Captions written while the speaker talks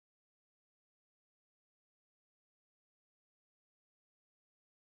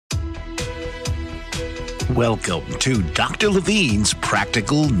Welcome to Dr. LaVine's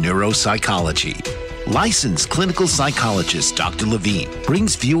Practical Neuropsychology. Licensed clinical psychologist Dr. LaVine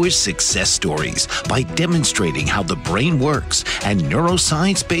brings viewers success stories by demonstrating how the brain works and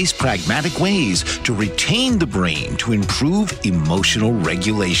neuroscience-based pragmatic ways to retain the brain to improve emotional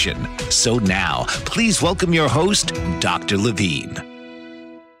regulation. So now, please welcome your host, Dr. LaVine.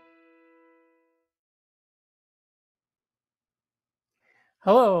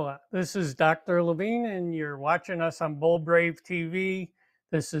 Hello, this is Dr. LaVine, and you're watching us on Bold Brave TV.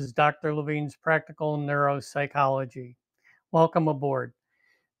 This is Dr. LaVine's Practical Neuropsychology. Welcome aboard.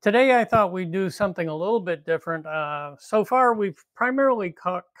 Today, I thought we'd do something a little bit different. So far, we've primarily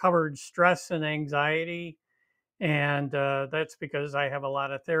covered stress and anxiety, and that's because I have a lot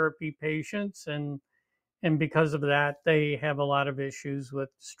of therapy patients, and because of that, they have a lot of issues with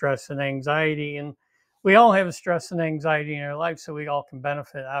stress and anxiety. And we all have stress and anxiety in our life, so we all can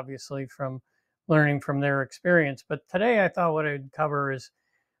benefit, obviously, from learning from their experience. But today, I thought what I'd cover is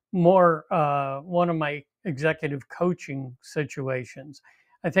more one of my executive coaching situations.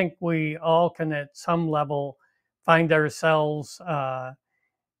 I think we all can, at some level, find ourselves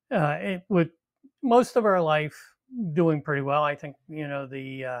with most of our life doing pretty well. I think,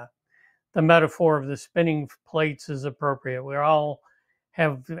 the metaphor of the spinning plates is appropriate. We all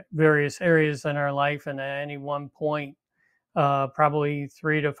have various areas in our life, and at any one point, probably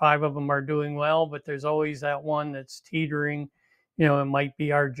 3 to 5 of them are doing well, but there's always that one that's teetering. It might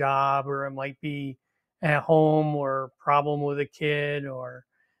be our job, or it might be at home, or a problem with a kid, or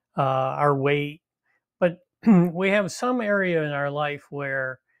our weight. But we have some area in our life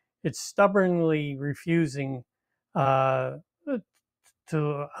where it's stubbornly refusing uh,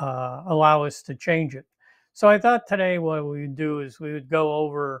 to allow us to change it. So I thought today what we would do is we would go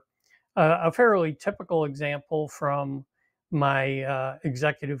over a fairly typical example from my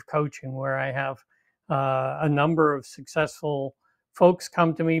executive coaching, where I have a number of successful folks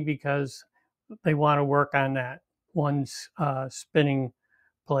come to me because they want to work on that one spinning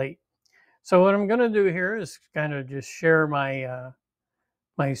plate. So what I'm going to do here is kind of just share my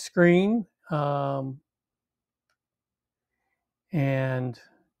my screen, and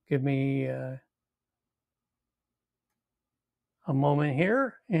give me a moment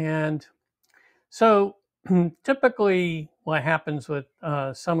here. And so typically what happens with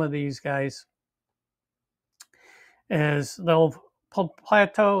some of these guys is they'll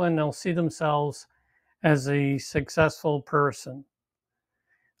plateau and they'll see themselves as a successful person.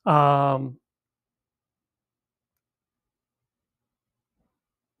 Um,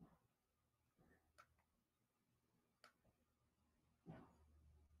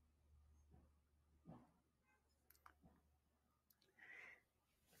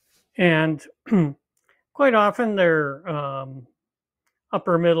 and quite often they're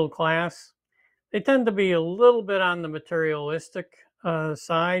upper middle class. They tend to be a little bit on the materialistic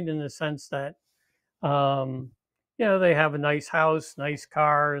side, in the sense that um, they have a nice house, nice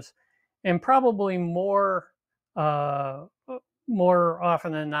cars, and probably uh, more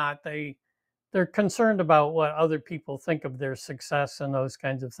often than not, they're concerned about what other people think of their success and those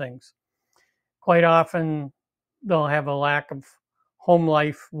kinds of things. Quite often, they'll have a lack of home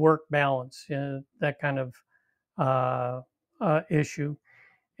life work balance, that kind of issue.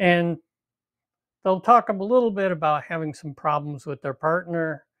 And they'll talk a little bit about having some problems with their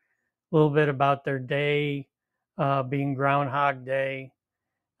partner, a little bit about their day being Groundhog Day.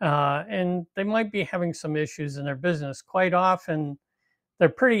 And they might be having some issues in their business. Quite often, they're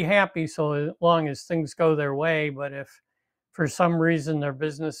pretty happy so long as things go their way. But if for some reason their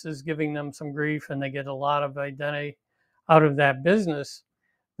business is giving them some grief and they get a lot of identity out of that business,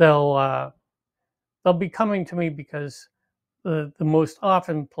 they'll be coming to me, because the most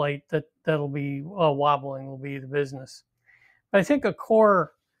often plate that'll be wobbling will be the business. But I think a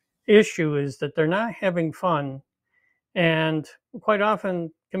core issue is that they're not having fun, and quite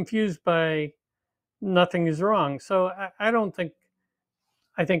often confused by nothing is wrong. So I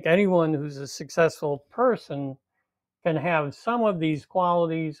think anyone who's a successful person can have some of these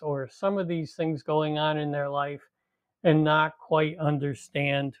qualities or some of these things going on in their life and not quite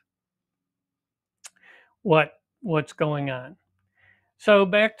understand what's going on. So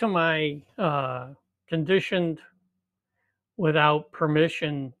back to my conditioned without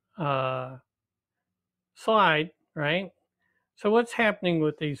permission slide, right? So what's happening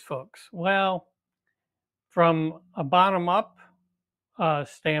with these folks? Well, from a bottom up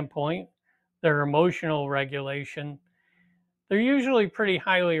standpoint, their emotional regulation, they're usually pretty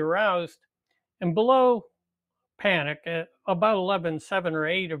highly aroused, and below panic, at about 11, 7, or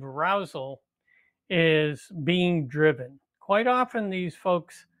 8 of arousal, is being driven. Quite often, these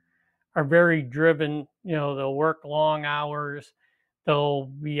folks are very driven. They'll work long hours. They'll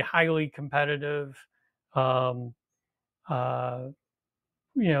be highly competitive. Um, uh,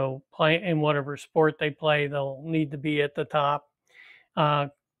 play in whatever sport they play. They'll need to be at the top. Uh,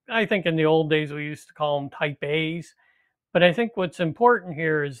 I think in the old days we used to call them type A's. But I think what's important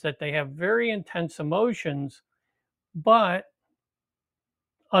here is that they have very intense emotions, but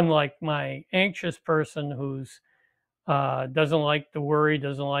unlike my anxious person who's doesn't like the worry,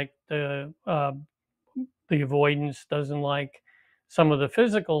 doesn't like the avoidance, doesn't like some of the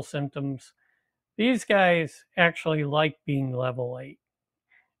physical symptoms, these guys actually like being level 8.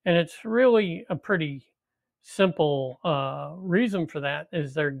 And it's really a pretty simple reason for that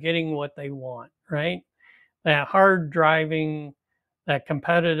is they're getting what they want, right? That hard driving, that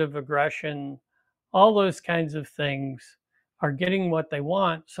competitive aggression, all those kinds of things are getting what they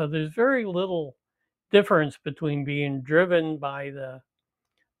want. So there's very little difference between being driven by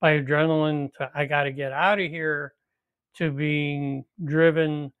adrenaline to I got to get out of here to being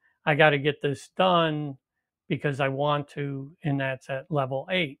driven I got to get this done because I want to, and that's at level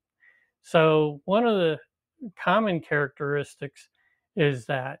 8. So one of the common characteristics is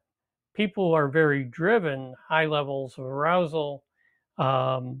that people are very driven, high levels of arousal.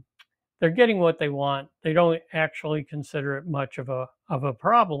 Um, they're getting what they want. They don't actually consider it much of a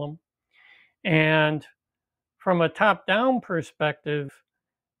problem. And from a top-down perspective,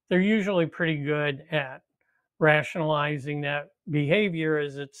 they're usually pretty good at rationalizing that behavior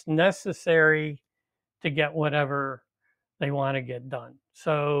as it's necessary to get whatever they want to get done.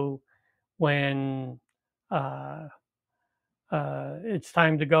 So when uh, it's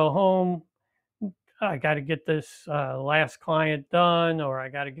time to go home, I got to get this last client done, or I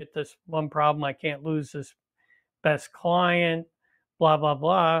got to get this one problem. I can't lose this best client, blah, blah,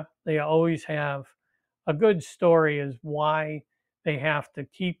 blah. They always have a good story as why they have to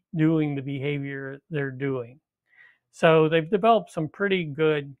keep doing the behavior they're doing. So they've developed some pretty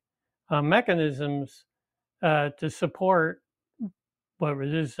good mechanisms to support what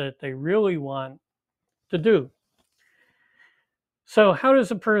it is that they really want to do. So, how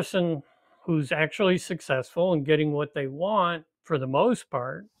does a person who's actually successful and getting what they want for the most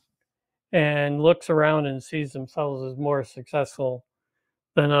part and looks around and sees themselves as more successful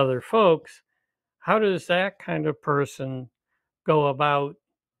than other folks, how does that kind of person go about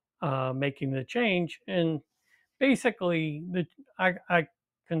making the change? And basically, I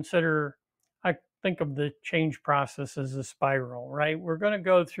consider, I think of the change process as a spiral, right? We're going to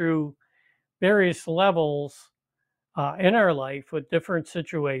go through various levels in our life with different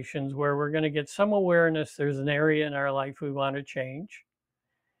situations where we're going to get some awareness there's an area in our life we want to change.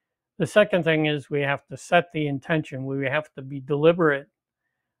 The second thing is we have to set the intention. We have to be deliberate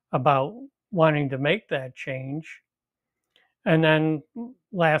about wanting to make that change. And then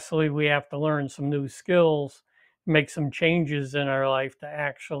lastly, we have to learn some new skills, make some changes in our life to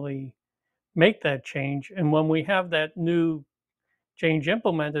actually make that change. And when we have that new change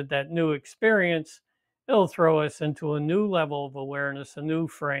implemented, that new experience, it'll throw us into a new level of awareness, a new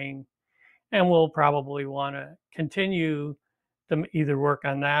frame, and we'll probably want to continue to either work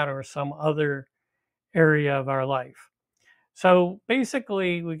on that or some other area of our life. So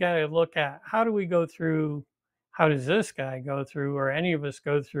basically, we got to look at how do we go through, how does this guy go through, or any of us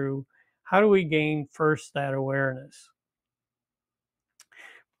go through, how do we gain first that awareness?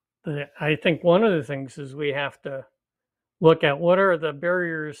 I think one of the things is we have to look at what are the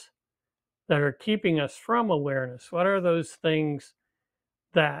barriers that are keeping us from awareness? What are those things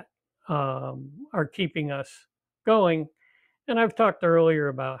that are keeping us going? And I've talked earlier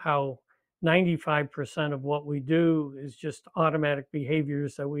about how 95% of what we do is just automatic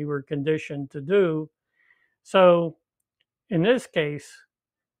behaviors that we were conditioned to do. So in this case,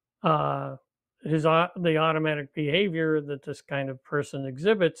 uh, the automatic behavior that this kind of person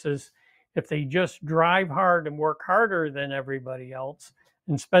exhibits is if they just drive hard and work harder than everybody else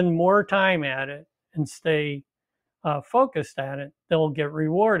and spend more time at it and stay focused at it, they'll get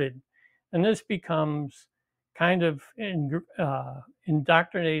rewarded. And this becomes kind of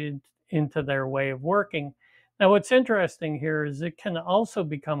indoctrinated into their way of working. Now, what's interesting here is it can also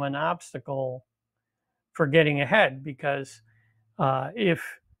become an obstacle for getting ahead because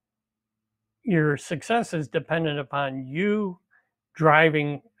if your success is dependent upon you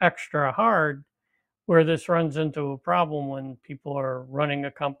driving extra hard, where this runs into a problem when people are running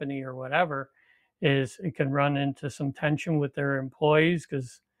a company or whatever is it can run into some tension with their employees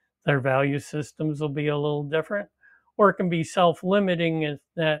because their value systems will be a little different, or it can be self-limiting in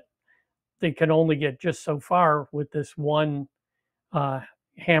that they can only get just so far with this one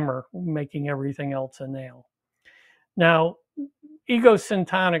hammer making everything else a nail. Now,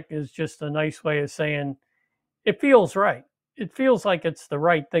 egosyntonic is just a nice way of saying it feels right. It feels like it's the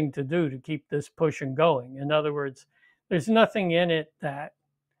right thing to do to keep this pushing going. In other words, there's nothing in it that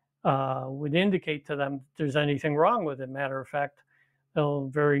would indicate to them there's anything wrong with it. Matter of fact, they'll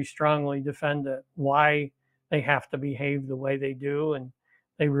very strongly defend it, why they have to behave the way they do, and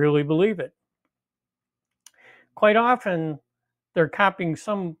they really believe it. Quite often, they're copying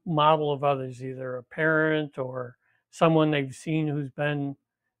some model of others, either a parent or someone they've seen who's been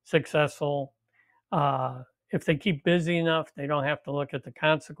successful. If they keep busy enough, they don't have to look at the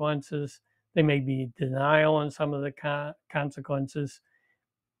consequences. They may be in denial on some of the consequences.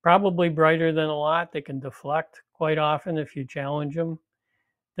 Probably brighter than a lot. They can deflect quite often if you challenge them.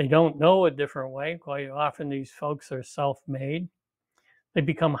 They don't know a different way. Quite often, these folks are self-made. They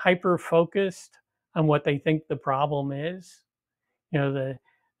become hyper-focused on what they think the problem is. In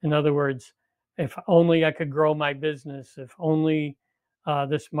other words, if only I could grow my business, if only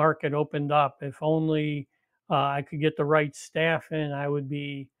this market opened up, if only I could get the right staff in, I would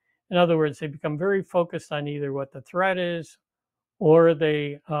be. In other words, they become very focused on either what the threat is or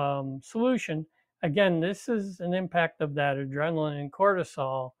the solution. Again, this is an impact of that adrenaline and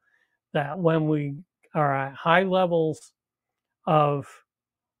cortisol, that when we are at high levels of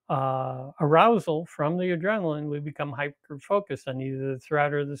arousal from the adrenaline, we become hyper focused on either the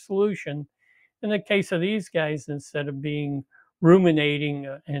threat or the solution. In the case of these guys, instead of being ruminating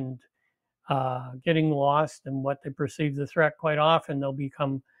and getting lost in what they perceive the threat, quite often they'll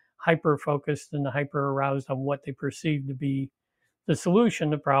become hyper focused and hyper aroused on what they perceive to be the solution.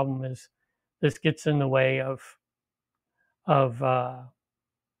 The problem is this gets in the way of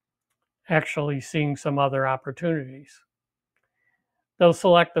actually seeing some other opportunities. They'll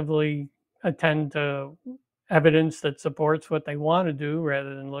selectively attend to evidence that supports what they want to do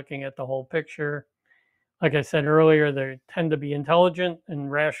rather than looking at the whole picture. Like I said earlier, they tend to be intelligent,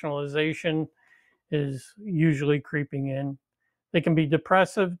 and rationalization is usually creeping in. They can be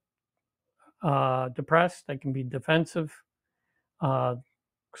depressed, they can be defensive.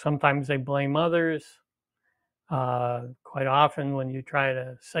 Sometimes they blame others. Quite often when you try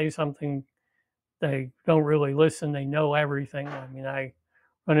to say something, they don't really listen. They know everything. I mean, I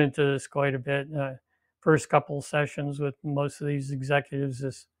run into this quite a bit. First couple sessions with most of these executives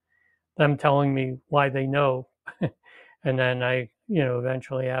is them telling me why they know. And then I,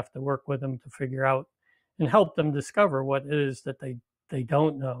 eventually have to work with them to figure out and help them discover what it is that they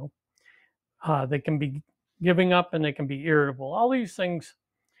don't know. They can be giving up and they can be irritable. All these things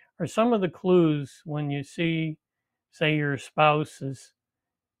are some of the clues when you see, say, your spouse is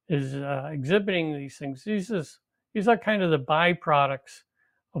exhibiting these things. These are kind of the byproducts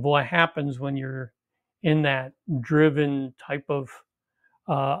of what happens when you're in that driven type of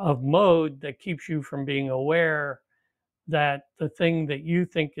mode that keeps you from being aware that the thing that you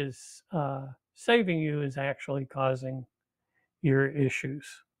think is saving you is actually causing your issues.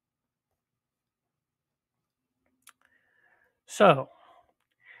 So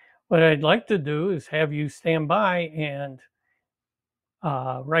what I'd like to do is have you stand by, and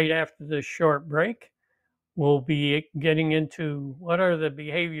right after this short break, we'll be getting into what are the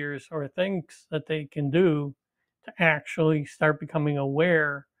behaviors or things that they can do to actually start becoming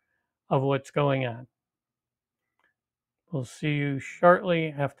aware of what's going on. We'll see you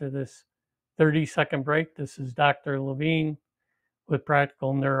shortly after this 30-second break. This is Dr. LaVine with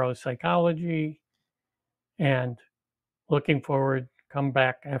Practical Neuropsychology, and looking forward, come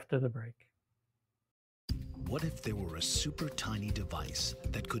back after the break. What if there were a super tiny device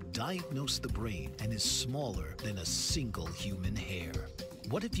that could diagnose the brain and is smaller than a single human hair?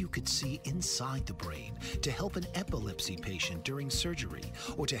 What if you could see inside the brain to help an epilepsy patient during surgery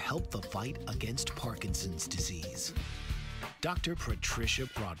or to help the fight against Parkinson's disease? Dr. Patricia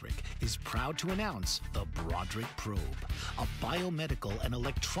Broderick is proud to announce the Broderick Probe, a biomedical and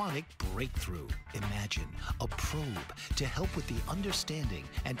electronic breakthrough. Imagine a probe to help with the understanding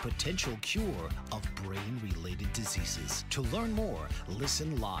and potential cure of brain-related diseases. To learn more,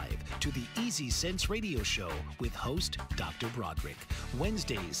 listen live to the Easy Sense radio show with host Dr. Broderick,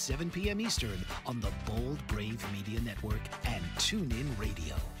 Wednesdays 7 p.m. Eastern on the Bold Brave Media Network and TuneIn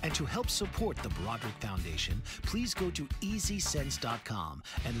Radio. And to help support the Broderick Foundation, please go to EasySense.com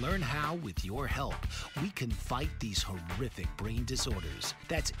and learn how, with your help, we can fight these horrific brain disorders.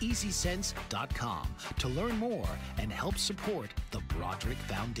 That's EasySense.com to learn more and help support the Broderick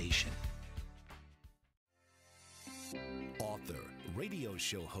Foundation. Author, radio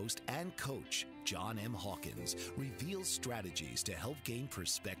show host, and coach John M. Hawkins reveals strategies to help gain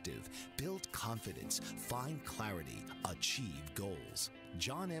perspective, build confidence, find clarity, achieve goals.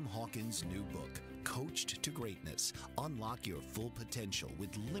 John M. Hawkins' new book, Coached to Greatness, Unlock Your Full Potential with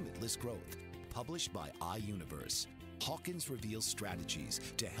Limitless Growth, published by iUniverse. Hawkins reveals strategies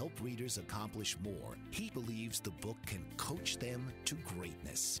to help readers accomplish more. He believes the book can coach them to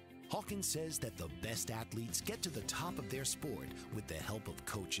greatness. Hawkins says that the best athletes get to the top of their sport with the help of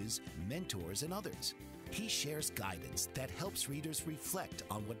coaches, mentors, and others. He shares guidance that helps readers reflect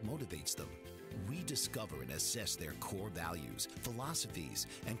on what motivates them, rediscover and assess their core values, philosophies,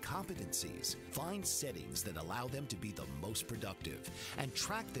 and competencies, find settings that allow them to be the most productive, and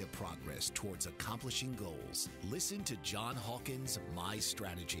track their progress towards accomplishing goals. Listen to John Hawkins' My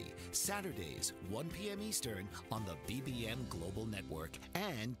Strategy, Saturdays, 1 p.m. Eastern on the BBM Global Network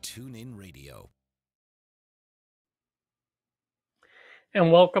and TuneIn Radio.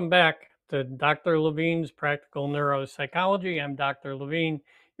 And welcome back to Dr. LaVine's Practical Neuropsychology. I'm Dr. LaVine.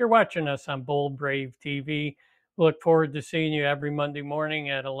 You're watching us on Bold Brave TV. We look forward to seeing you every Monday morning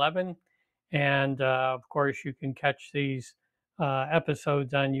at 11. And of course, you can catch these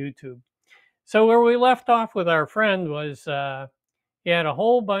episodes on YouTube. So where we left off with our friend was he had a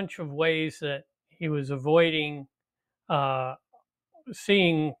whole bunch of ways that he was avoiding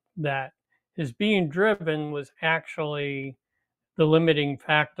seeing that his being driven was actually the limiting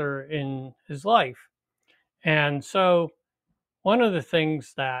factor in his life. And so one of the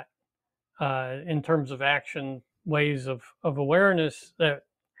things that in terms of action, ways of awareness that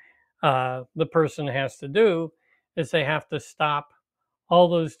the person has to do is they have to stop all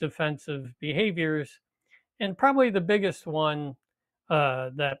those defensive behaviors. And probably the biggest one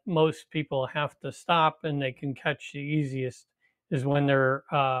that most people have to stop and they can catch the easiest is when they're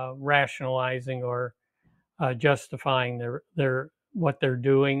rationalizing or justifying their what they're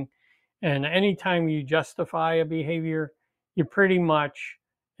doing. And anytime you justify a behavior, you pretty much,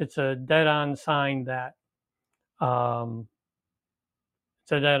 it's a dead-on sign that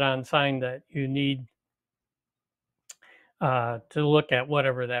you need to look at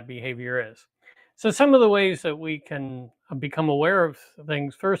whatever that behavior is. So some of the ways that we can become aware of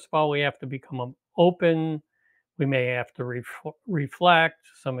things, first of all, we have to become open. We may have to reflect,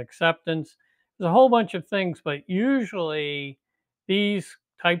 some acceptance. There's a whole bunch of things, but usually these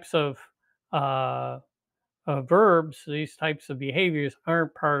types of verbs, these types of behaviors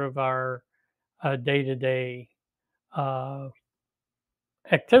aren't part of our day-to-day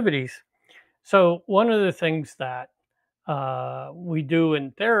activities. So one of the things that we do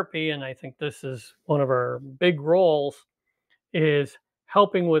in therapy, and I think this is one of our big roles, is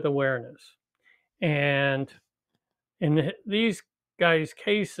helping with awareness. And in these guys'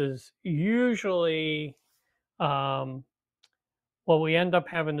 cases, usually what we end up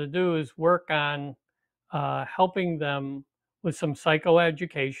having to do is work on helping them with some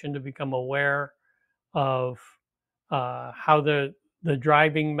psychoeducation to become aware of how the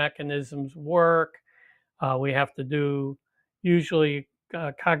driving mechanisms work. We have to do usually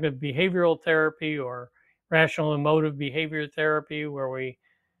cognitive behavioral therapy or rational emotive behavior therapy, where we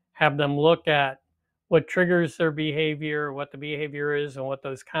have them look at what triggers their behavior, what the behavior is, and what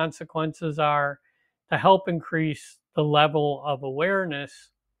those consequences are to help increase the level of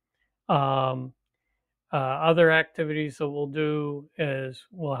awareness. Other activities that we'll do is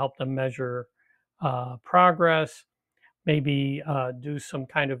we'll help them measure progress, maybe do some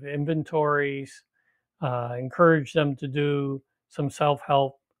kind of inventories, encourage them to do some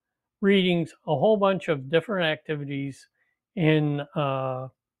self-help readings, a whole bunch of different activities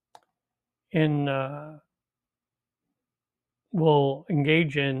will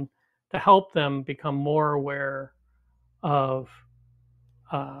engage in to help them become more aware of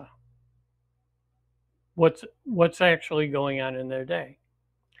what's actually going on in their day.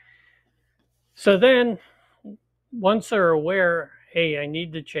 So then once they're aware, hey, I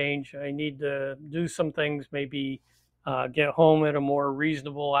need to change, I need to do some things, maybe get home at a more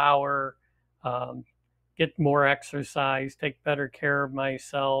reasonable hour, get more exercise, take better care of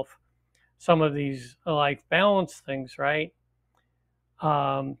myself, some of these life balance things, right?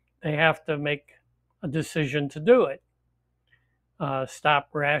 They have to make a decision to do it. Stop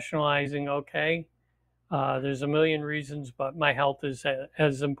rationalizing, okay, there's a million reasons, but my health is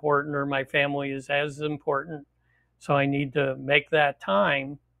as important, or my family is as important, so I need to make that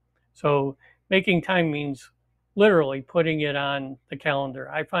time. So making time means literally putting it on the calendar.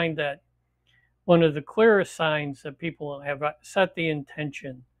 I find that one of the clearest signs that people have set the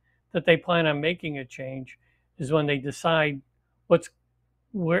intention that they plan on making a change is when they decide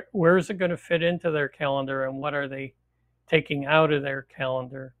where is it going to fit into their calendar and what are they taking out of their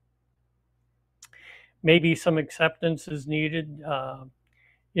calendar. Maybe some acceptance is needed.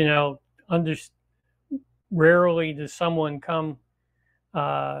 Rarely does someone come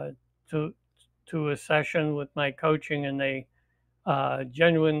uh, to a session with my coaching, and they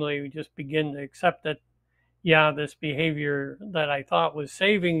genuinely just begin to accept that, yeah, this behavior that I thought was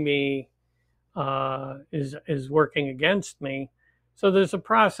saving me is working against me. So there's a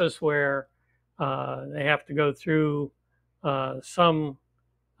process where they have to go through some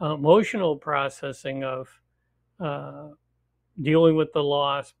emotional processing of uh, dealing with the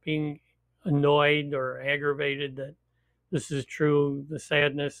loss, being annoyed or aggravated that this is true, the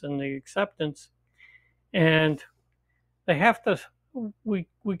sadness and the acceptance. And they have to, we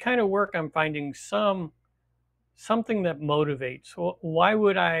kind of work on finding something that motivates. Why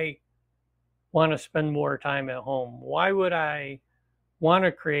would I want to spend more time at home? Why would I want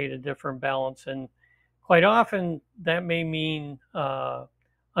to create a different balance? And quite often that may mean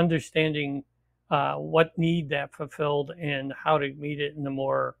understanding what need that fulfilled and how to meet it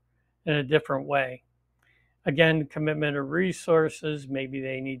in a different way. Again, commitment of resources. Maybe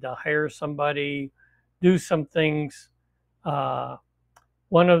they need to hire somebody, do some things.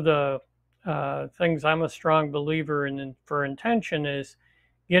 One of the things I'm a strong believer in for intention is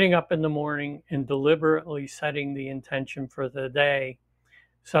getting up in the morning and deliberately setting the intention for the day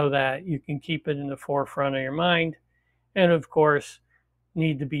so that you can keep it in the forefront of your mind. And of course,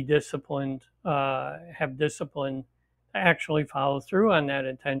 need to be disciplined, have discipline to actually follow through on that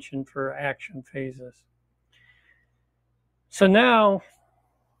intention for action phases. So now,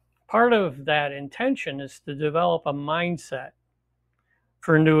 part of that intention is to develop a mindset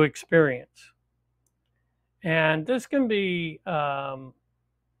for new experience. And this can be a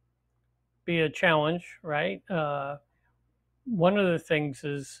challenge, right? One of the things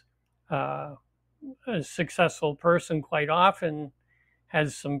is uh, a successful person quite often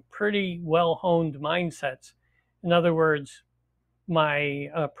has some pretty well-honed mindsets. In other words, my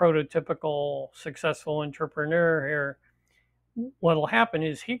prototypical successful entrepreneur here, what'll happen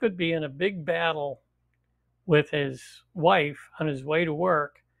is he could be in a big battle with his wife on his way to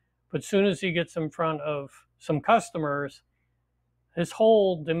work, but as soon as he gets in front of some customers, his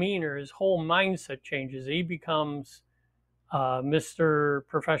whole demeanor, his whole mindset changes. He becomes Mr.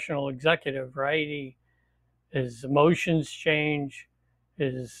 Professional Executive, right? His emotions change,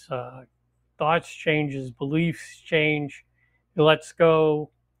 his thoughts change, his beliefs change. He lets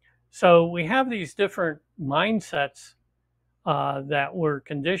go. So we have these different mindsets that we're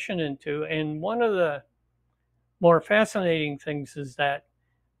conditioned into, and one of the more fascinating things is that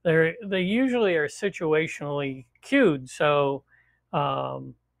they usually are situationally cued. So,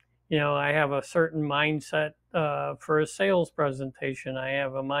 um, I have a certain mindset for a sales presentation. I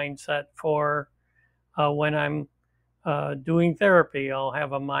have a mindset for when I'm doing therapy. I'll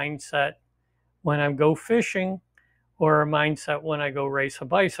have a mindset when I go fishing, or a mindset when I go race a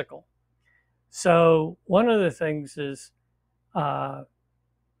bicycle. So one of the things is uh,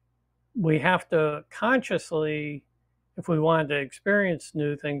 we have to consciously, if we want to experience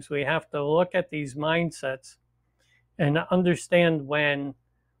new things, we have to look at these mindsets and understand when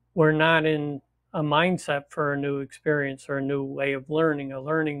we're not in a mindset for a new experience or a new way of learning, a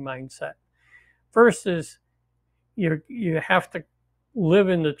learning mindset. First is you have to live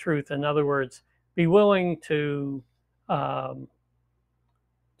in the truth. In other words, be willing um,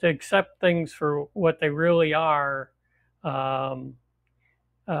 to accept things for what they really are, um,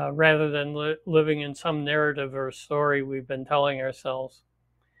 rather than living in some narrative or story we've been telling ourselves.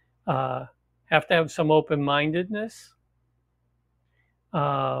 Uh, have to have some open-mindedness.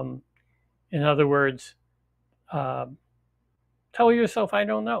 Um, in other words, uh, tell yourself, I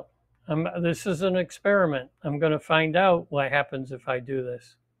don't know. This is an experiment. I'm going to find out what happens if I do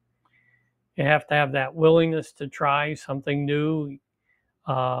this. You have to have that willingness to try something new,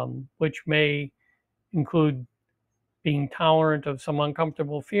 which may include being tolerant of some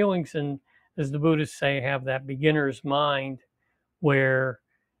uncomfortable feelings. And as the Buddhists say, have that beginner's mind where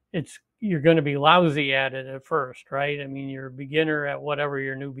you're going to be lousy at it at first, right? I mean, you're a beginner at whatever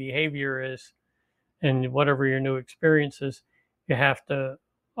your new behavior is and whatever your new experience is. You have to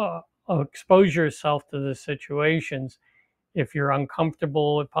expose yourself to the situations. If you're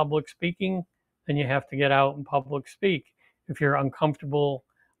uncomfortable with public speaking, then you have to get out and public speak. If you're uncomfortable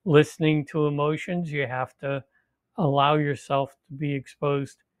listening to emotions, you have to allow yourself to be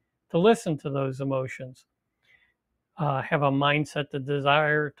exposed to listen to those emotions. Have a mindset, the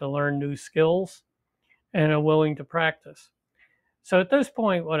desire to learn new skills, and a willing to practice. So at this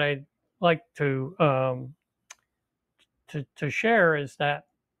point, what I'd like to share is that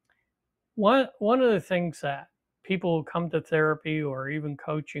one of the things that people who come to therapy or even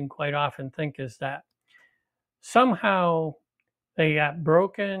coaching quite often think is that somehow they got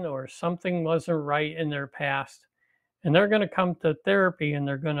broken or something wasn't right in their past, And they're going to come to therapy and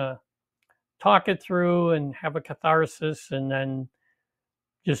they're going to talk it through and have a catharsis and then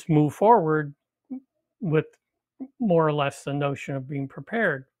just move forward with more or less the notion of being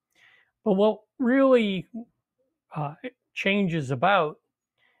prepared. But what really change is about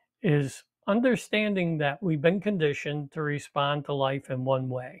is understanding that we've been conditioned to respond to life in one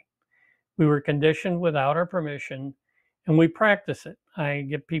way. We were conditioned without our permission, and we practice it. I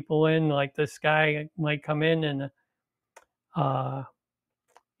get people in, like this guy might come in and,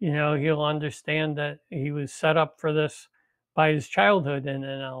 he'll understand that he was set up for this by his childhood. And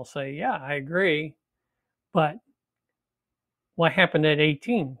then I'll say, yeah, I agree. But what happened at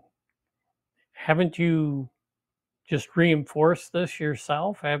 18? Haven't you just reinforced this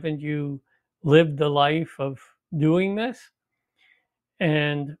yourself? Haven't you lived the life of doing this?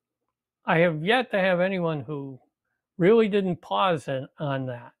 And I have yet to have anyone who really didn't pause on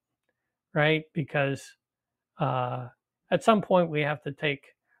that, right? Because at some point we have to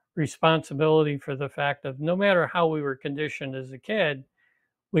take responsibility for the fact of no matter how we were conditioned as a kid,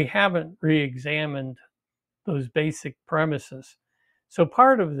 we haven't re-examined those basic premises. So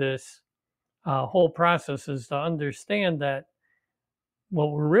part of this whole process is to understand that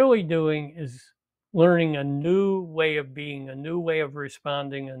what we're really doing is learning a new way of being, a new way of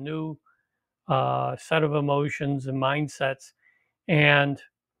responding, a new set of emotions and mindsets. And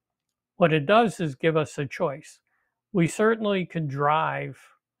what it does is give us a choice. We certainly can drive,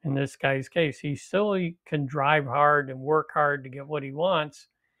 in this guy's case, he still can drive hard and work hard to get what he wants,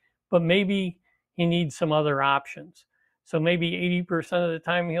 but maybe he needs some other options. So maybe 80% of the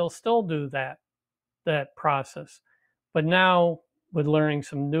time he'll still do that process. But now with learning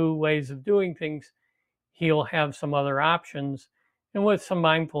some new ways of doing things, he'll have some other options. And with some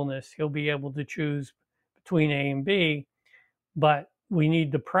mindfulness, he'll be able to choose between A and B. But we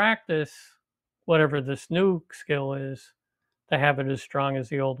need to practice whatever this new skill is to have it as strong as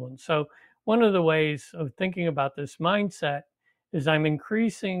the old one. So one of the ways of thinking about this mindset is I'm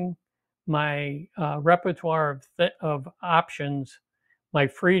increasing my repertoire of options, my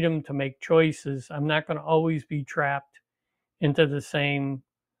freedom to make choices. I'm not going to always be trapped into the same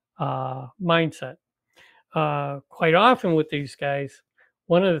mindset. Quite often with these guys,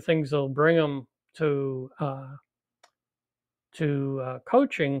 one of the things that'll bring them to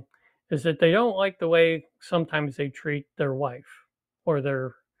coaching is that they don't like the way sometimes they treat their wife or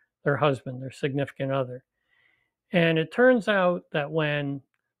their husband, their significant other. And it turns out that when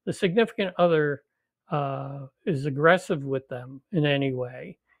the significant other is aggressive with them in any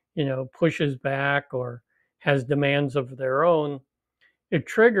way, pushes back or has demands of their own, it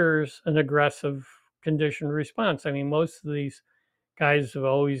triggers an aggressive conditioned response. I mean, most of these guys have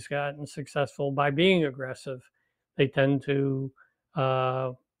always gotten successful by being aggressive. They tend to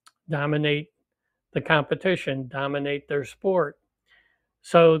dominate the competition, dominate their sport.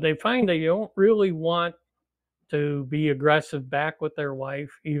 So they find they don't really want to be aggressive back with their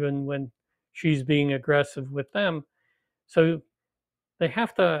wife, even when she's being aggressive with them. So they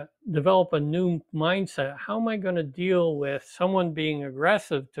have to develop a new mindset. How am I going to deal with someone being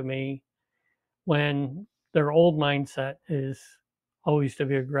aggressive to me when their old mindset is always to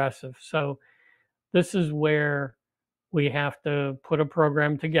be aggressive? So this is where we have to put a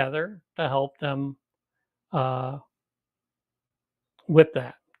program together to help them with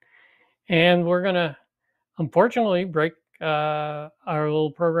that. And we're going to, unfortunately, break our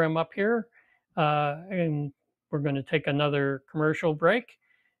little program up here. And we're going to take another commercial break.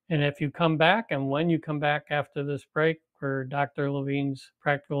 And if you come back, and when you come back after this break for Dr. LaVine's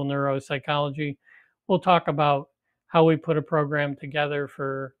Practical Neuropsychology, we'll talk about how we put a program together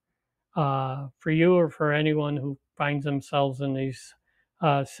for you or for anyone who finds themselves in these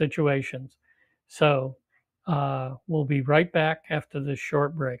situations. So we'll be right back after this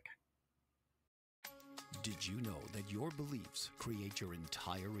short break. Did you know that your beliefs create your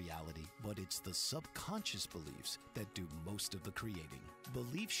entire reality, but it's the subconscious beliefs that do most of the creating?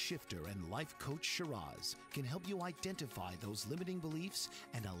 Belief shifter and life coach Shiraz can help you identify those limiting beliefs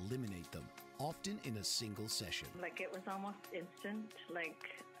and eliminate them, often in a single session. Like it was almost instant, like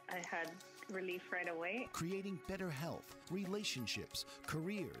I had relief right away. Creating better health, relationships,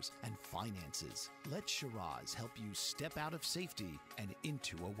 careers, and finances. Let Shiraz help you step out of safety and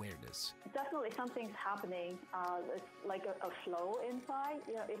into awareness. Definitely something's happening. It's like a flow inside.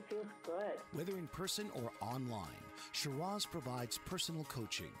 It feels good. Whether in person or online, Shiraz provides personal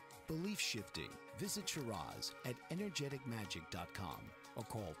coaching, belief shifting. Visit Shiraz at energeticmagic.com or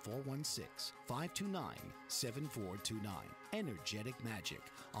call 416-529-7429. Energetic Magic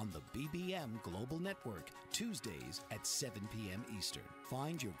on the BBM Global Network, Tuesdays at 7 p.m. Eastern.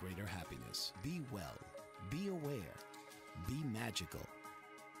 Find your greater happiness. Be well. Be aware. Be magical.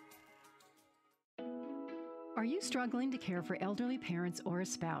 Are you struggling to care for elderly parents or a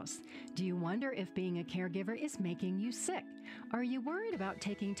spouse? Do you wonder if being a caregiver is making you sick? Are you worried about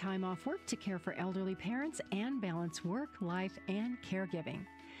taking time off work to care for elderly parents and balance work, life, and caregiving?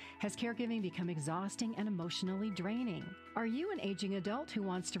 Has caregiving become exhausting and emotionally draining? Are you an aging adult who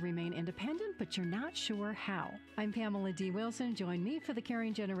wants to remain independent, but you're not sure how? I'm Pamela D. Wilson. Join me for the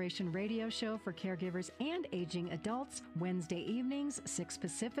Caring Generation radio show for caregivers and aging adults, Wednesday evenings, 6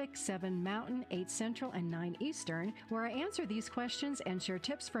 Pacific, 7 Mountain, 8 Central, and 9 Eastern, where I answer these questions and share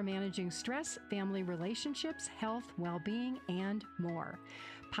tips for managing stress, family relationships, health, well-being, and more.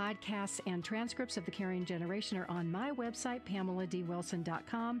 Podcasts and transcripts of the Caring Generation are on my website,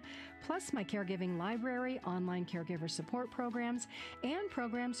 PamelaDWilson.com, plus my caregiving library, online caregiver support programs, and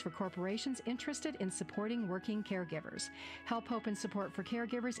programs for corporations interested in supporting working caregivers. Help, hope, and support for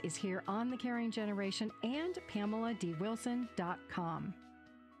caregivers is here on the Caring Generation and PamelaDWilson.com.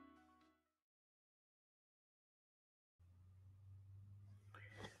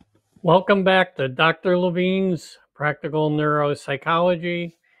 Welcome back to Dr. LaVine's Practical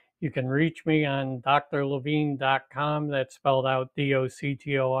Neuropsychology. You can reach me on drlavine.com. That's spelled out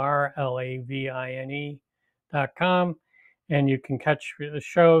DOCTORLAVINE.com. And you can catch the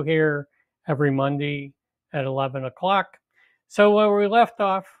show here every Monday at 11 o'clock. So where we left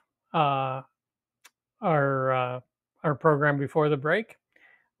off our program before the break,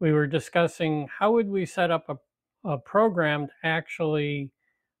 we were discussing how would we set up a program to actually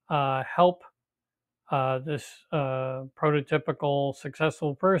help this prototypical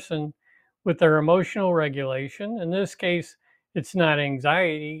successful person with their emotional regulation. In this case, it's not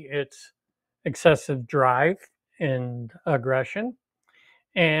anxiety, it's excessive drive and aggression.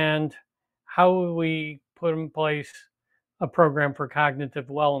 And how will we put in place a program for cognitive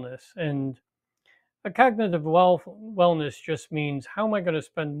wellness? And a cognitive wellness just means, how am I going to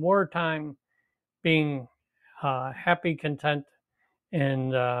spend more time being happy, content,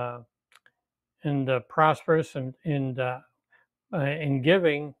 and prosperous and in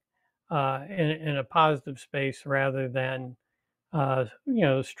giving in a positive space rather than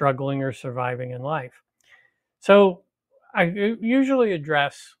struggling or surviving in life. So I usually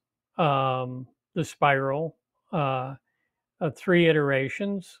address the spiral, 3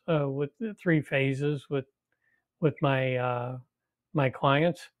 iterations with 3 phases with my my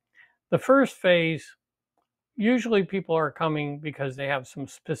clients. The first phase, usually people are coming because they have some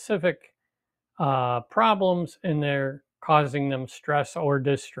specific problems and they're causing them stress or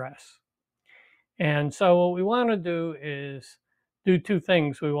distress. And so what we want to do is do 2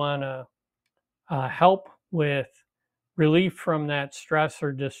 things. We want to help with relief from that stress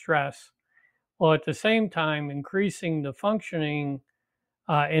or distress, while at the same time increasing the functioning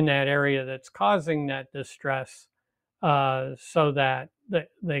in that area that's causing that distress so that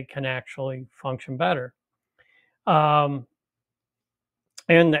they can actually function better. And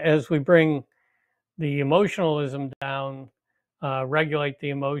as we bring the emotionalism down, regulate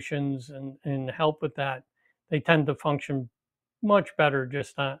the emotions and help with that, they tend to function much better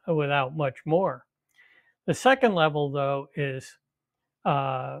just without much more. The second level, though, is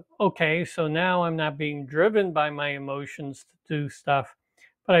okay, so now I'm not being driven by my emotions to do stuff,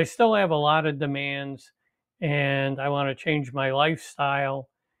 but I still have a lot of demands and I want to change my lifestyle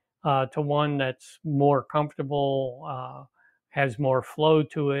to one that's more comfortable, has more flow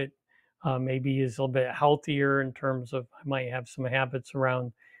to it, maybe is a little bit healthier in terms of, I might have some habits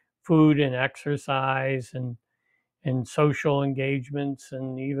around food and exercise and social engagements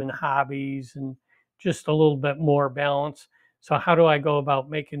and even hobbies and just a little bit more balance. So how do I go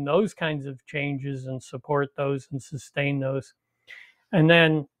about making those kinds of changes and support those and sustain those? And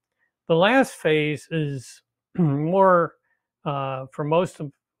then the last phase is more for most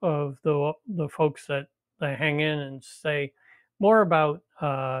of the folks that hang in and stay, more about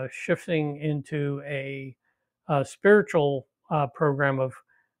shifting into a spiritual program of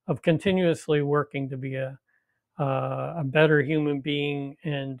continuously working to be a better human being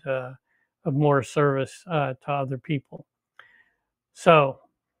and of more service to other people. So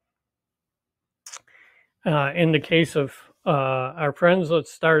in the case of our friends,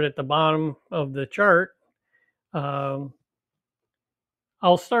 let's start at the bottom of the chart. I'll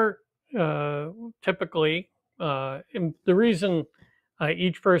start typically, the reason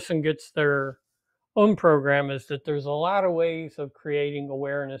each person gets their own program is that there's a lot of ways of creating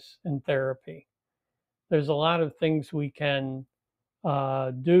awareness in therapy. There's a lot of things we can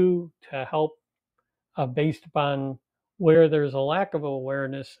do to help based upon where there's a lack of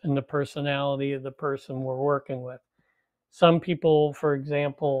awareness in the personality of the person we're working with. Some people, for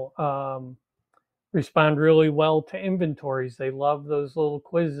example, respond really well to inventories. They love those little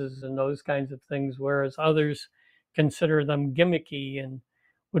quizzes and those kinds of things, whereas others consider them gimmicky and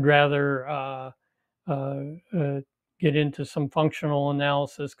would rather uh, uh, get into some functional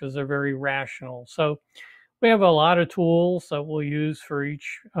analysis because they're very rational. So we have a lot of tools that we'll use for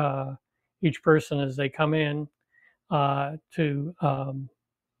each person as they come in to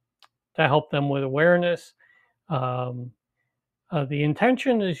help them with awareness. Um, the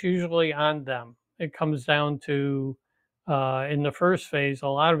intention is usually on them. It comes down to, in the first phase, a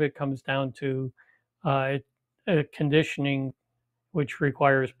lot of it comes down to conditioning, which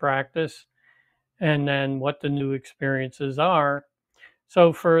requires practice, and then what the new experiences are.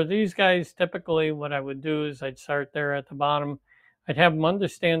 So for these guys, typically what I would do is I'd start there at the bottom. I'd have them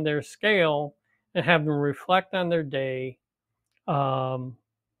understand their scale and have them reflect on their day, um,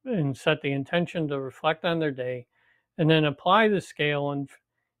 and set the intention to reflect on their day, and then apply the scale and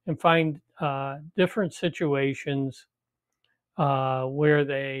find different situations where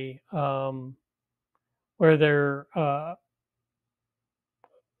they're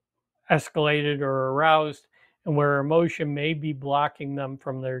escalated or aroused, and where emotion may be blocking them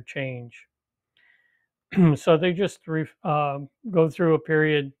from their change. So they just go through a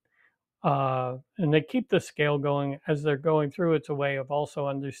period, and they keep the scale going as they're going through. It's a way of also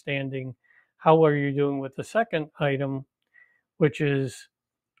understanding how are you doing with the second item, which is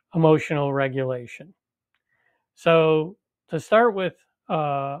emotional regulation. So to start with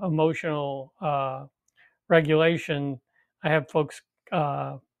emotional regulation, I have folks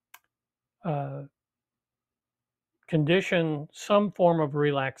uh, condition some form of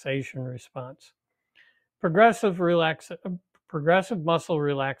relaxation response. Progressive muscle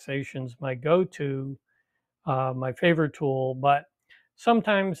relaxation is my go-to, my favorite tool, but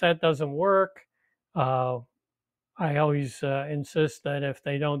sometimes that doesn't work. I always insist that if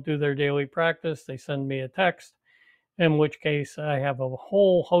they don't do their daily practice, they send me a text, in which case I have a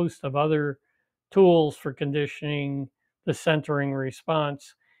whole host of other tools for conditioning the centering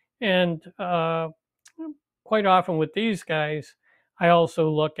response. And quite often with these guys, I also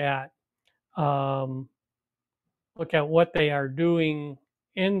um, look at what they are doing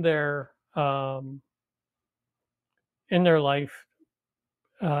in their life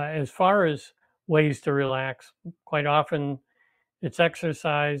as far as ways to relax. Quite often it's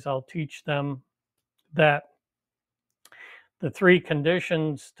exercise. I'll teach them that the three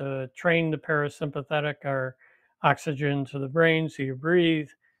conditions to train the parasympathetic are oxygen to the brain, so you breathe,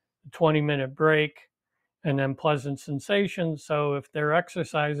 a 20-minute break, and then pleasant sensations. So if they're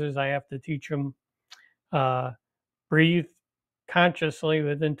exercises, I have to teach them breathe consciously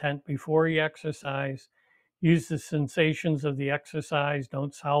with intent before you exercise, use the sensations of the exercise,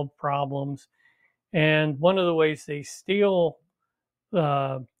 don't solve problems. And one of the ways they steal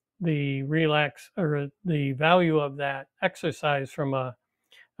uh, the relax or the value of that exercise from a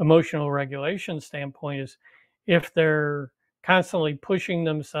emotional regulation standpoint is if they're constantly pushing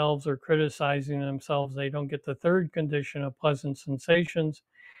themselves or criticizing themselves, they don't get the third condition of pleasant sensations.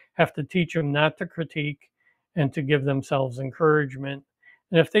 Have to teach them not to critique and to give themselves encouragement.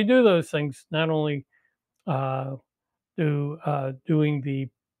 And if they do those things, not only uh, doing the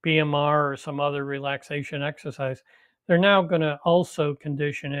PMR or some other relaxation exercise, they're now going to also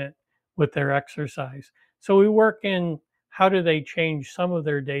condition it with their exercise. So we work in how do they change some of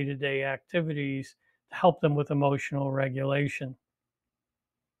their day-to-day activities to help them with emotional regulation.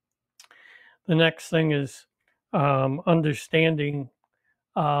 The next thing is understanding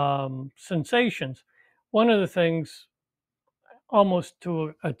sensations. One of the things, almost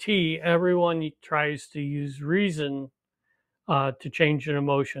to a T, everyone tries to use reason to change an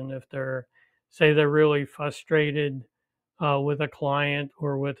emotion. If they're really frustrated with a client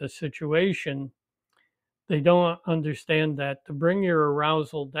or with a situation, they don't understand that to bring your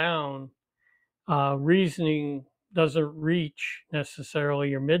arousal down, reasoning doesn't reach necessarily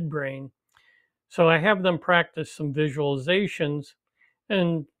your midbrain. So I have them practice some visualizations,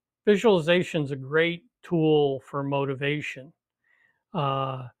 and visualization's a great tool for motivation.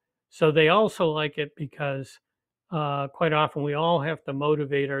 So they also like it because quite often we all have to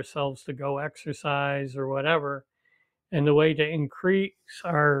motivate ourselves to go exercise or whatever. And the way to increase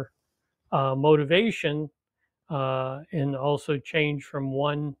our motivation and also change from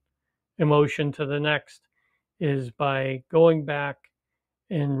one emotion to the next is by going back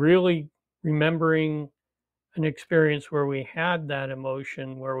and really remembering an experience where we had that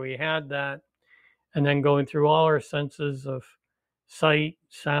emotion, where we had that, and then going through all our senses of sight,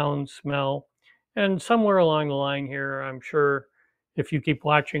 sound, smell. And somewhere along the line here, I'm sure if you keep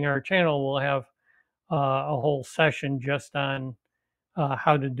watching our channel, we'll have a whole session just on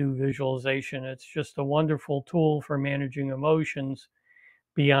how to do visualization. It's just a wonderful tool for managing emotions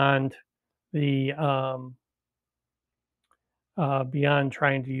beyond the beyond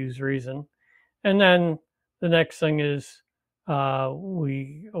trying to use reason. And then the next thing is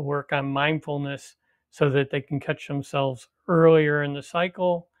we work on mindfulness so that they can catch themselves earlier in the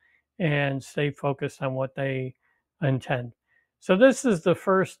cycle and stay focused on what they intend. So this is the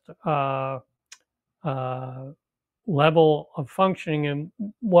first level of functioning in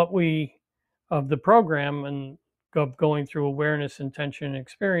what we of the program and going through awareness, intention, and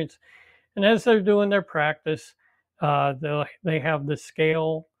experience. And as they're doing their practice, they have the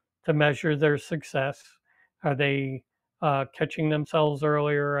scale to measure their success. Are they catching themselves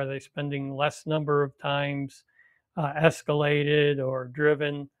earlier? Are they spending less number of times escalated or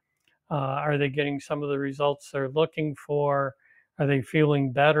driven? Are they getting some of the results they're looking for? Are they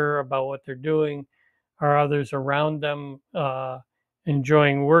feeling better about what they're doing? Are others around them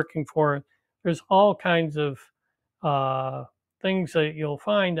enjoying working for it? There's all kinds of things that you'll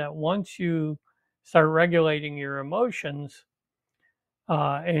find that once you start regulating your emotions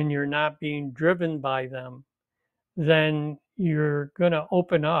and you're not being driven by them, then you're going to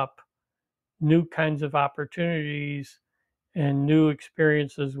open up new kinds of opportunities and new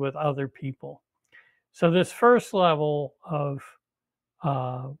experiences with other people. So this first level of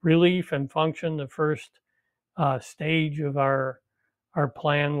relief and function, the first stage of our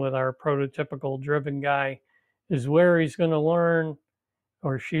plan with our prototypical driven guy, is where he's going to learn,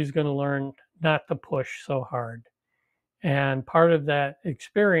 or she's going to learn, not to push so hard. And part of that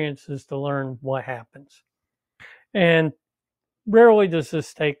experience is to learn what happens. And rarely does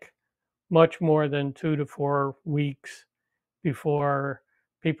this take much more than 2 to 4 weeks before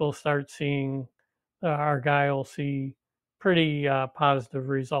people start seeing, our guy will see pretty positive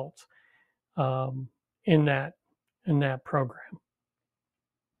results in that program.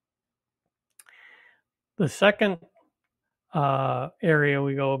 The second area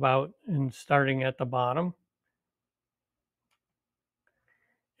we go about, and starting at the bottom,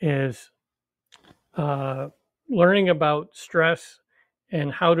 is learning about stress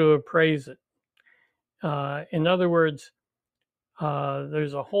and how to appraise it. In other words,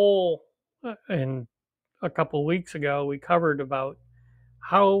 there's a whole, and a couple weeks ago, we covered about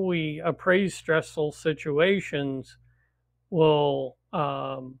how we appraise stressful situations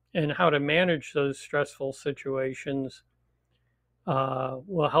and how to manage those stressful situations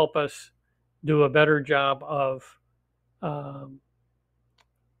will help us do a better job of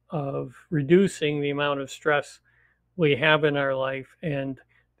reducing the amount of stress we have in our life and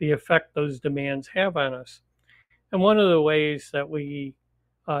the effect those demands have on us. And one of the ways that we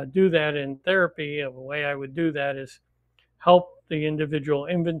do that in therapy, a way I would do that, is help the individual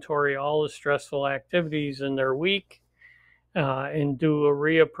inventory all the stressful activities in their week and do a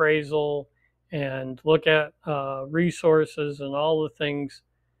reappraisal and look at resources and all the things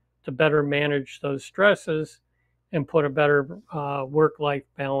to better manage those stresses and put a better work-life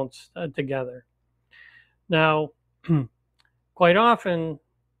balance together. Now, quite often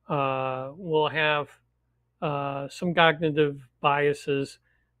we'll have some cognitive biases,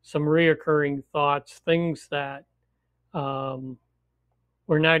 some reoccurring thoughts, things that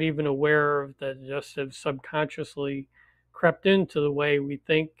we're not even aware of, that just have subconsciously crept into the way we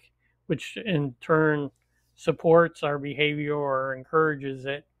think, which in turn supports our behavior or encourages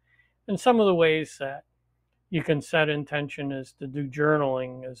it. And some of the ways that you can set intention is to do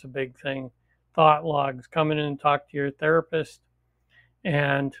journaling is a big thing. Thought logs, come in and talk to your therapist.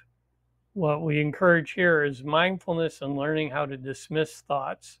 And what we encourage here is mindfulness and learning how to dismiss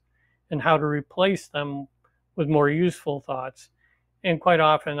thoughts and how to replace them with more useful thoughts. And quite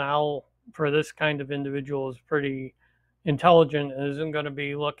often for this kind of individual, is pretty intelligent and isn't going to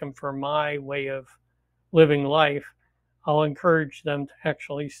be looking for my way of living life, I'll encourage them to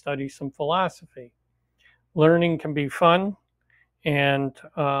actually study some philosophy. Learning can be fun, and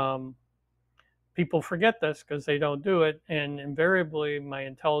people forget this because they don't do it. And invariably, my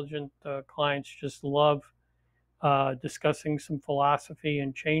intelligent clients just love discussing some philosophy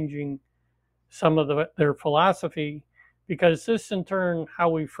and changing some of their philosophy, because this, in turn, how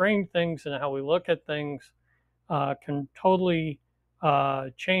we frame things and how we look at things can totally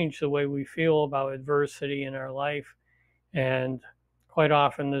change the way we feel about adversity in our life. And quite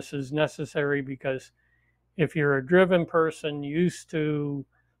often this is necessary, because if you're a driven person used to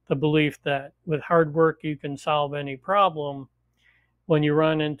the belief that with hard work you can solve any problem, when you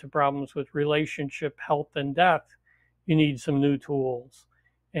run into problems with relationship, health, and death, you need some new tools.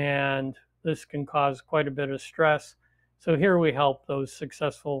 And this can cause quite a bit of stress. So here we help those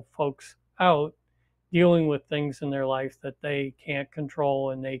successful folks out dealing with things in their life that they can't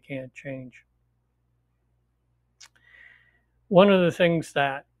control and they can't change. One of the things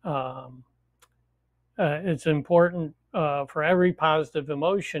that it's important for every positive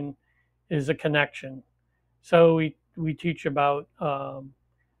emotion is a connection. So we teach about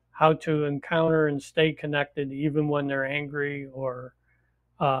how to encounter and stay connected even when they're angry or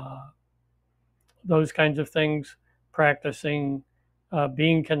those kinds of things, practicing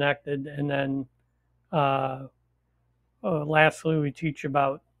being connected. And then lastly, we teach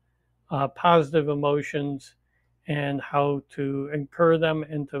about positive emotions and how to incur them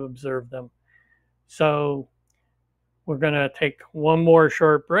and to observe them. So we're going to take one more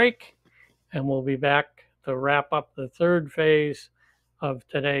short break, and we'll be back to wrap up the third phase of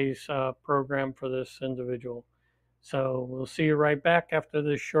today's program for this individual. So we'll see you right back after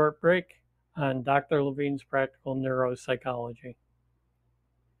this short break on Dr. LaVine's Practical Neuropsychology.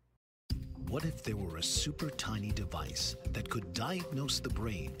 What if there were a super tiny device that could diagnose the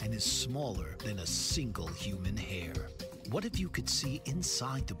brain and is smaller than a single human hair? What if you could see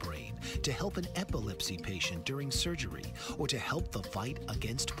inside the brain to help an epilepsy patient during surgery or to help the fight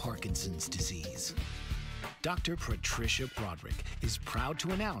against Parkinson's disease? Dr. Patricia Broderick is proud to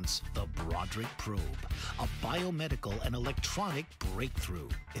announce the Broderick Probe, a biomedical and electronic breakthrough.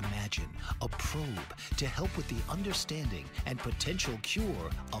 Imagine a probe to help with the understanding and potential cure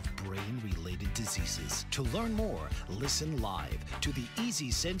of brain-related diseases. To learn more, listen live to the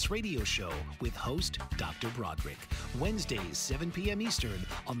Easy Sense radio show with host Dr. Broderick, Wednesdays 7 p.m. Eastern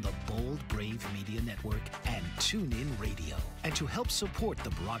on the Bold Brave Media Network and TuneIn Radio. And to help support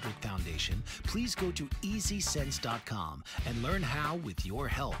the Broderick Foundation, please go to EasySense.com and learn how, with your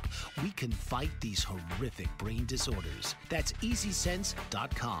help, we can fight these horrific brain disorders. That's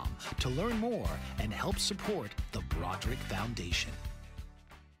EasySense.com to learn more and help support the Broderick Foundation.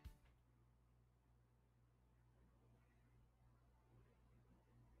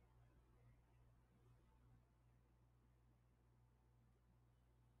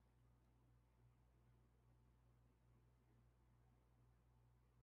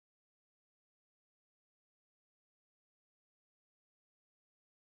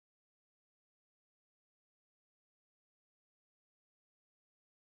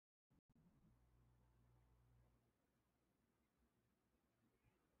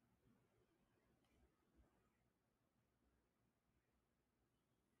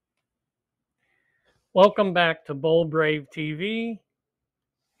 Welcome back to Bold Brave TV.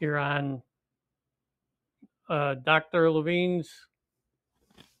 Here on Dr. LaVine's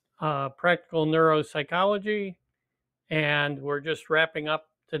Practical Neuropsychology. And we're just wrapping up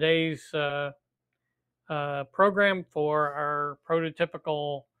today's program for our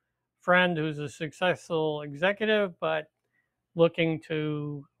prototypical friend who's a successful executive, but looking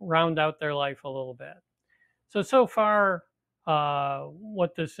to round out their life a little bit. So far,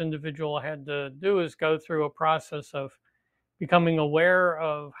 what this individual had to do is go through a process of becoming aware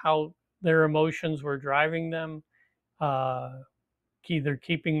of how their emotions were driving them, either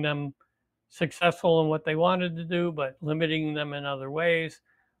keeping them successful in what they wanted to do, but limiting them in other ways,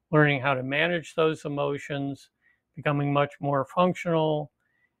 learning how to manage those emotions, becoming much more functional,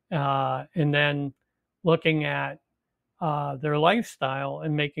 and then looking at their lifestyle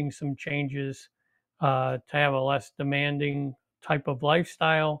and making some changes to have a less demanding type of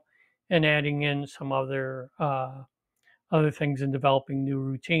lifestyle, and adding in some other things and developing new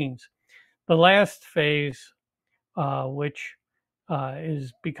routines. The last phase, which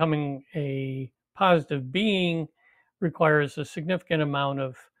is becoming a positive being, requires a significant amount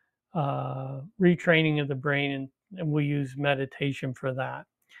of retraining of the brain, and we use meditation for that.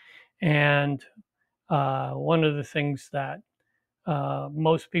 And one of the things that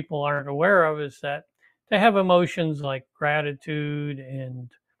most people aren't aware of is that to have emotions like gratitude and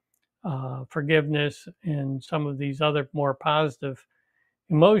forgiveness and some of these other more positive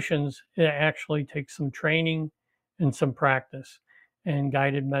emotions, it actually takes some training and some practice. And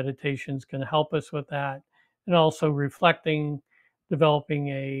guided meditations can help us with that. And also reflecting, developing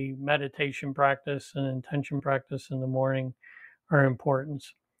a meditation practice and intention practice in the morning are important.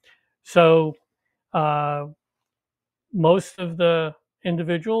 So most of the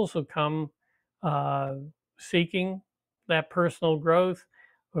individuals who come seeking that personal growth,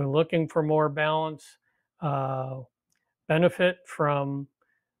 or looking for more balance, benefit from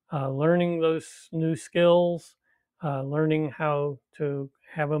learning those new skills, learning how to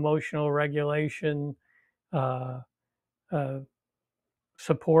have emotional regulation, uh, uh,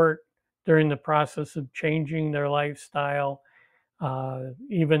 support during the process of changing their lifestyle,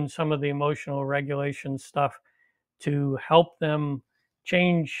 even some of the emotional regulation stuff to help them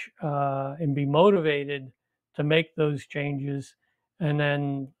change and be motivated to make those changes. And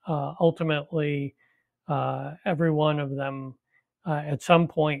then ultimately, every one of them at some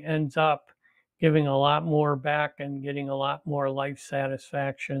point ends up giving a lot more back and getting a lot more life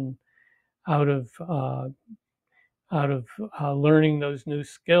satisfaction out of learning those new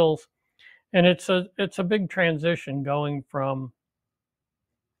skills. And it's a big transition going from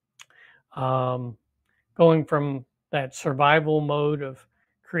that survival mode of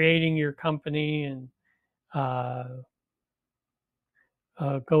creating your company and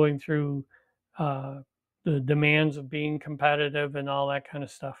going through the demands of being competitive and all that kind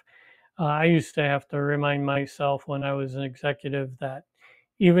of stuff. I used to have to remind myself when I was an executive that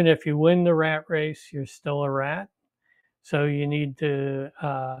even if you win the rat race, you're still a rat. So you need to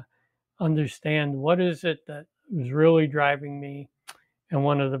understand what is it that was really driving me. And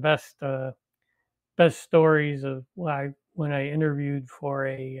one of the best stories of when I interviewed for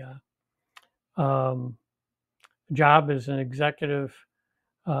a job as an executive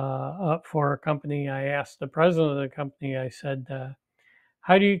up for a company, I asked the president of the company, I said,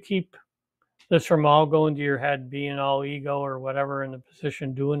 how do you keep this from all going to your head, being all ego or whatever in the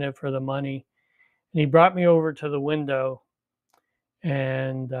position, doing it for the money? And he brought me over to the window,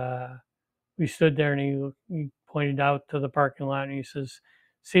 and we stood there, and he pointed out to the parking lot, and he says,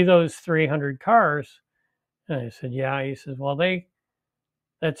 see those 300 cars? And I said, yeah. He says, well,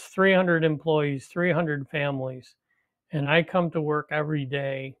 that's 300 employees, 300 families. And I come to work every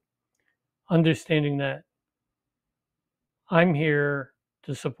day understanding that I'm here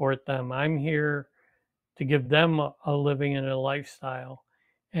to support them. I'm here to give them a living and a lifestyle.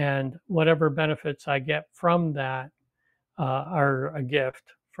 And whatever benefits I get from that are a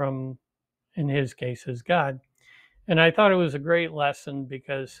gift from, in his case, is God. And I thought it was a great lesson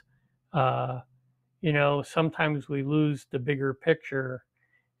because, sometimes we lose the bigger picture.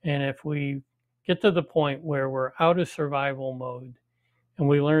 And if we get to the point where we're out of survival mode and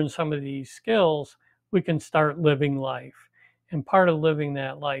we learn some of these skills, we can start living life. And part of living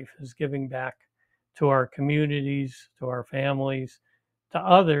that life is giving back to our communities, to our families, to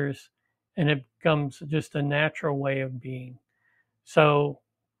others, and it becomes just a natural way of being. So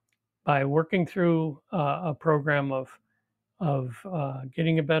by working through a program of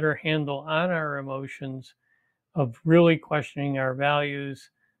getting a better handle on our emotions, of really questioning our values,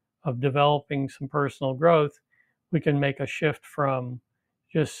 of developing some personal growth, we can make a shift from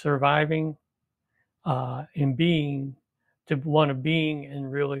just surviving and being to one of being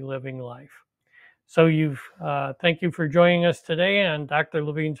and really living life. So thank you for joining us today on Dr.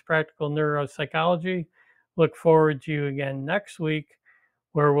 LaVine's Practical Neuropsychology. Look forward to you again next week,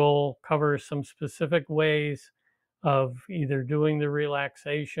 where we'll cover some specific ways of either doing the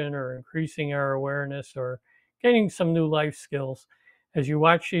relaxation or increasing our awareness or getting some new life skills. As you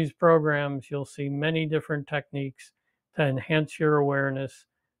watch these programs, you'll see many different techniques to enhance your awareness,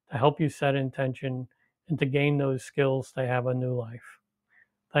 to help you set intention, and to gain those skills to have a new life.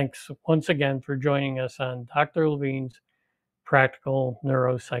 Thanks once again for joining us on Dr. LaVine's Practical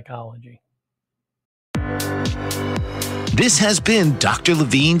Neuropsychology. This has been Dr.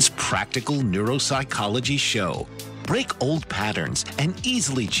 LaVine's Practical Neuropsychology Show. Break old patterns and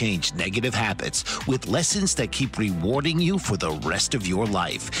easily change negative habits with lessons that keep rewarding you for the rest of your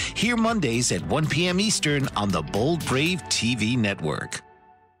life. Here Mondays at 1 p.m. Eastern on the Bold Brave TV network.